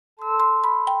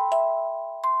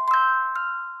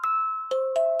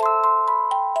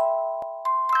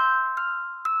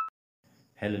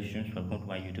Hello students, welcome to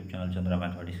my YouTube channel Chandra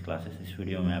mathematics classes. इस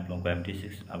video में आप लोगों को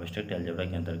MTE06 एब्स्ट्रैक्ट अलजेब्रा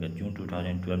के अंतर्गत जून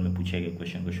 2012 में पूछे गए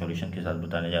क्वेश्चन को सॉल्यूशन के साथ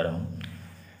बताने जा रहा हूं,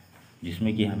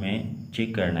 जिसमें कि हमें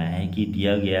चेक करना है कि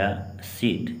दिया गया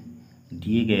सेट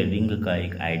दिए गए रिंग का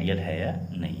एक आइडियल है या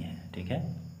नहीं है। ठीक है,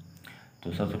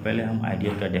 तो सबसे पहले हम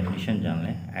आइडियल का डेफिनेशन जान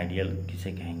लें। आइडियल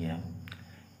किसे कहेंगे हम?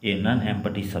 A non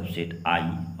empty subset I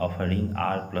of a ring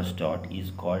R plus dot is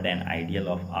called an ideal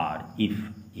of R if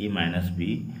A minus B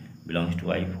belongs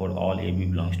to I for all AB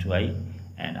belongs to I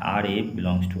and RA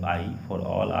belongs to I for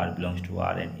all R belongs to R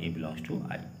and A belongs to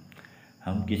I।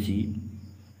 हम किसी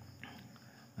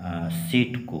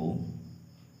set को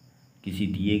किसी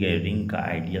दिए गए ring का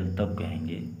ideal तब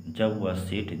कहेंगे जब वह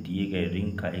सेट दिए गए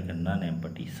रिंग का एक नॉन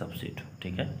एम्प्टी सबसेट हो।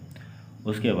 ठीक है,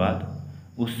 उसके बाद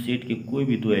उस सेट के कोई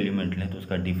भी दो एलिमेंट लें तो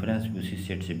उसका डिफरेंस भी उसी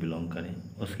सेट से बिलोंग करें।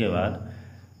 उसके बाद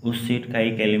उस सेट का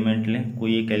एक एलिमेंट लें,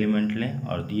 कोई एक एलिमेंट लें,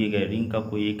 और दिए गए रिंग का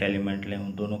कोई एक एलिमेंट लें,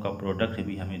 उन दोनों का प्रोडक्ट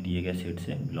भी हमें दिए गए सेट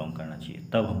से बिलोंग करना चाहिए।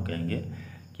 तब हम कहेंगे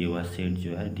कि वह सेट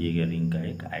जो है दिए गए रिंग का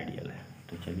एक आइडियल है।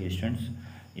 तो चलिए स्टूडेंट्स,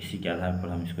 इसी के आधार पर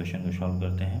हम इस क्वेश्चन को सॉल्व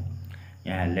करते हैं।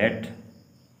 यहाँ late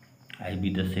I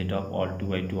be the set of all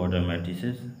 2x2 order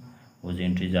matrices whose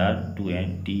entries are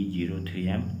 2n, t, 0,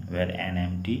 3m, where n,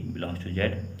 m, t belongs to Z.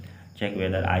 Check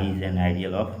whether I is an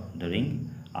ideal of the ring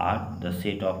R, the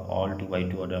set of all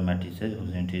 2x2 order matrices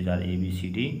whose entries are A, B, C,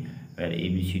 D, where A,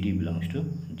 B, C, D belongs to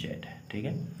Z। ठीक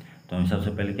है, तो हमें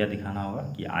सबसे पहले क्या दिखाना होगा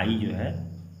कि I जो है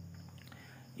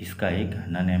इसका एक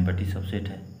नॉन एम्प्टी सबसेट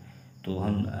है। तो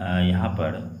हम यहाँ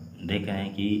पर देख रहे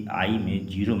हैं कि I में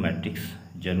जीरो मैट्रिक्स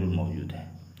जरूर मौजूद है।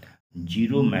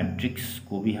 जीरो मैट्रिक्स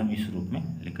को भी हम इस रूप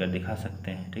में लिखकर दिखा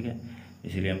सकते हैं। ठीक है,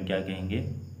 इसलिए हम क्या कहेंगे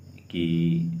कि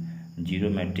जीरो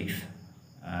मैट्रिक्स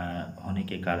होने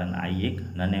के कारण आई एक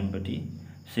नॉन एम्प्टी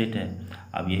सेट है।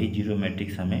 अब यही जीरो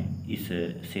मैट्रिक्स हमें इस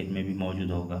सेट में भी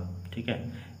मौजूद होगा। ठीक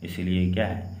है, इसीलिए क्या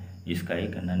है, इसका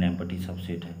एक नॉन एम्प्टी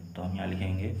सबसेट है। तो हम यहाँ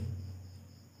लिखेंगे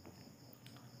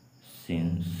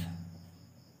since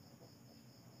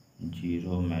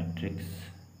zero matrix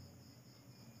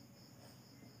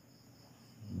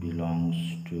belongs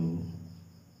to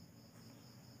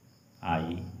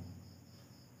I,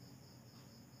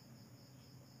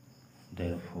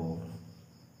 therefore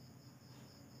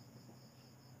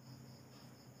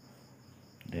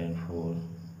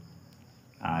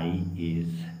I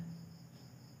is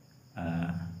a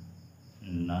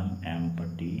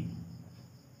non-empty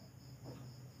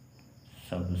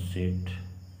subset,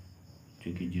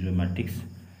 क्योंकि जीरो मैट्रिक्स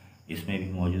इसमें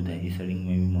भी मौजूद है, इस रिंग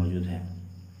में भी मौजूद है,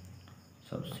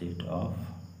 सबसेट ऑफ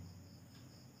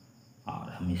R।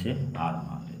 हम इसे R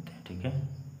मान लेते हैं। ठीक है,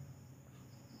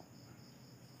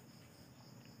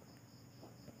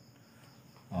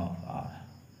 ऑफ R।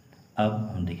 अब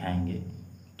हम दिखाएंगे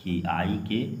कि I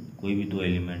के कोई भी दो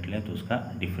एलिमेंट लें तो उसका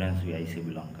डिफरेंस भी I से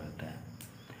बिलोंग करता है।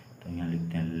 तो यहाँ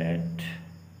लिखते हैं late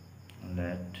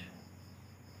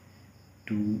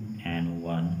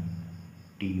 2n1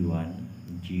 t1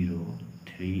 0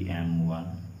 3m1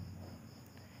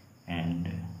 and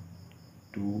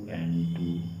 2n2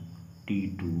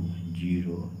 t2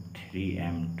 0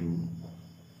 3m2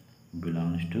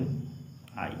 belongs to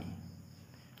I,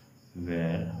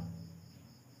 where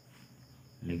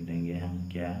लिख देंगे हम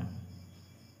क्या,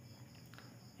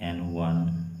 n1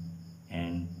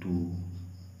 n2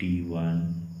 t1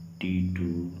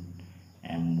 t2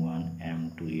 m1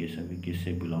 m2 ये सभी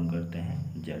किससे बिलोंग करते हैं?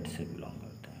 Z से बिलोंग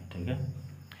करते हैं। ठीक है,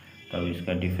 तब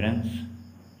इसका डिफरेंस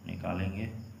निकालेंगे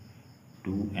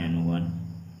 2n1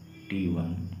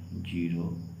 t1 0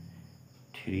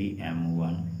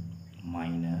 3m1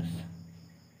 minus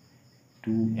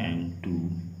 2n2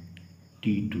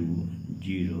 t2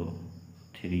 0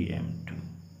 3m2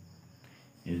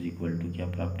 is equal to क्या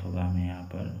प्राप्त होगा हमें यहाँ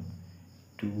पर?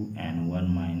 2n1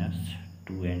 minus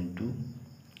 2n2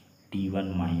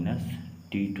 t1 minus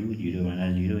t2 0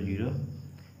 minus 0 0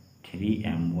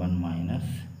 3m1 minus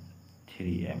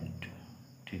 3m2।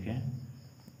 ठीक है,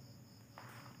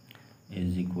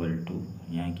 इज इक्वल टू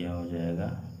यहाँ क्या हो जाएगा,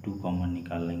 2 कॉमन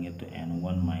निकाल लेंगे तो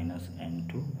n1 माइनस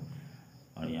n2,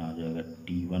 और यहाँ हो जाएगा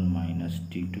t1 माइनस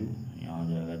t2, यहाँ हो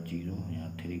जाएगा 0,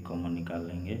 यहाँ 3 कॉमन निकाल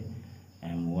लेंगे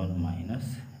m1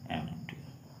 माइनस m2।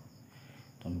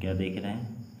 तो हम क्या देख रहे हैं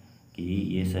कि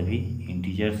ये सभी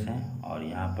इंटीजर्स हैं, और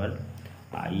यहाँ पर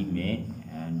I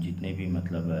में जितने भी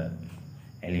मतलब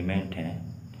एलिमेंट हैं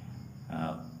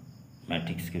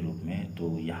मैट्रिक्स के रूप में,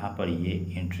 तो यहाँ पर ये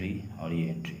एंट्री और ये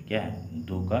एंट्री क्या है,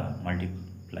 2 का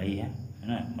मल्टीप्लाई है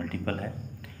ना, मल्टीपल है।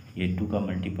 ये 2 का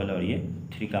मल्टीपल और ये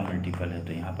 3 का मल्टीपल है।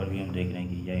 तो यहाँ पर भी हम देख रहे हैं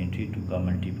कि यह एंट्री 2 का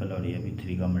मल्टीपल और ये भी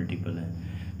 3 का मल्टीपल है।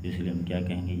 तो इसलिए हम क्या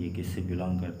कहेंगे, ये किससे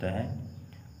बिलोंग करता है?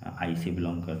 I से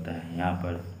बिलोंग करता है। यहाँ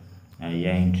पर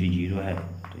यह एंट्री 0 है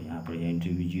तो यहाँ पर यह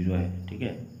एंट्री भी 0 है, ठीक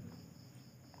है।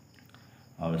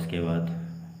 और उसके बाद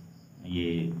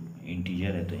ये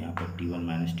इंटीजर है तो यहाँ पर T1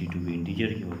 माइनस T2 भी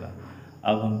इंटीजर ही होगा।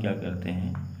 अब हम क्या करते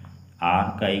हैं,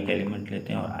 R का एक एलिमेंट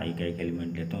लेते हैं और I का एक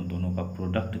एलिमेंट लेते हैं, दोनों का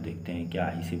प्रोडक्ट देखते हैं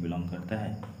क्या I से बिलोंग करता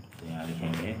है। तो यहाँ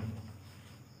लिखेंगे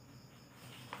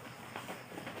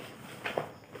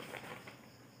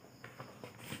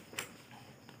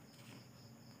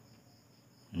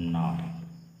नाउ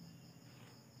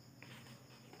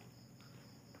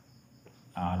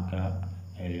R का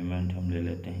एलिमेंट हम ले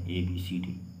लेते हैं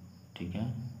ABCD, ठीक है।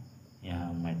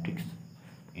 यहाँ मैट्रिक्स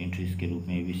एंट्रीज के रूप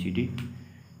में ABCD,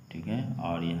 ठीक है।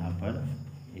 और यहाँ पर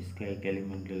इसका एक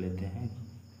एलिमेंट ले लेते हैं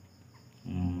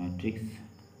मैट्रिक्स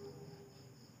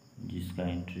जिसका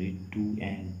एंट्री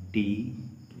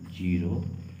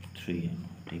 2NT03 है,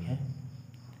 ठीक है।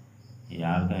 ये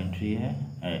R का एंट्री है,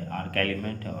 R का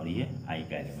एलिमेंट है और ये I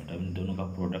का एलिमेंट। अब इन दोनों का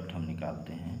प्रोडक्ट हम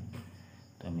निकालते हैं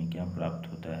तो हमें क्या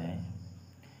प्राप्त होता है,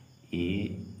 A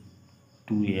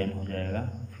 2AN हो जाएगा,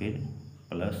 फिर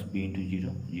प्लस B इंटू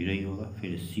 0 ही होगा,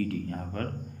 फिर CD यहाँ पर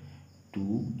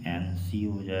 2NC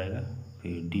हो जाएगा,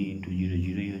 फिर D इंटू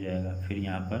 0 ही हो जाएगा, फिर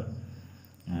यहाँ पर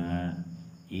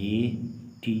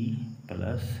AT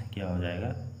प्लस क्या हो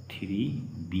जाएगा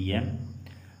 3BM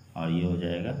और ये हो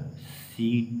जाएगा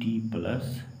CT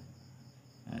प्लस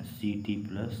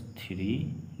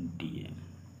 3DM।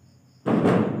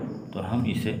 तो हम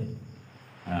इसे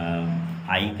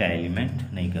I का एलिमेंट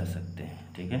नहीं कर सकते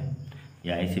हैं, ठीक है।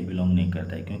 या I से बिलोंग नहीं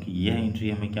करता है क्योंकि यह एंट्री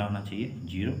हमें क्या होना चाहिए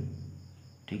 0,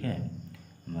 ठीक है।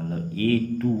 मतलब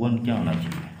A21 क्या होना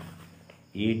चाहिए,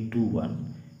 A21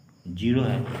 0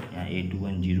 है, यहाँ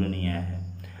A21 0 नहीं आया है।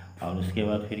 और उसके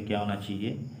बाद फिर क्या होना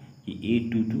चाहिए कि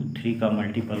A22 3 का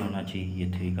मल्टीपल होना चाहिए,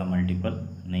 ये 3 का मल्टीपल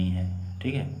नहीं है,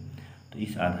 ठीक है। तो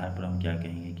इस आधार पर हम क्या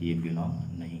कहेंगे कि ये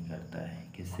बिलोंग नहीं करता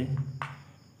है, किससे,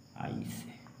 I से।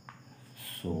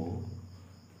 So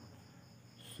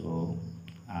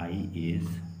I is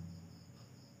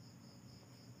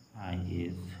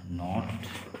not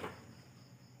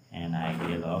an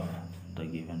ideal of the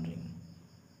given ring.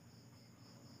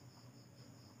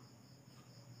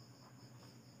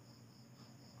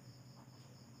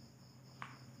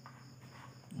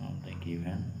 Of the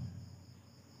given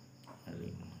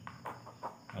ring.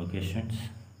 Okay, students,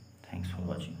 thanks for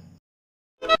watching.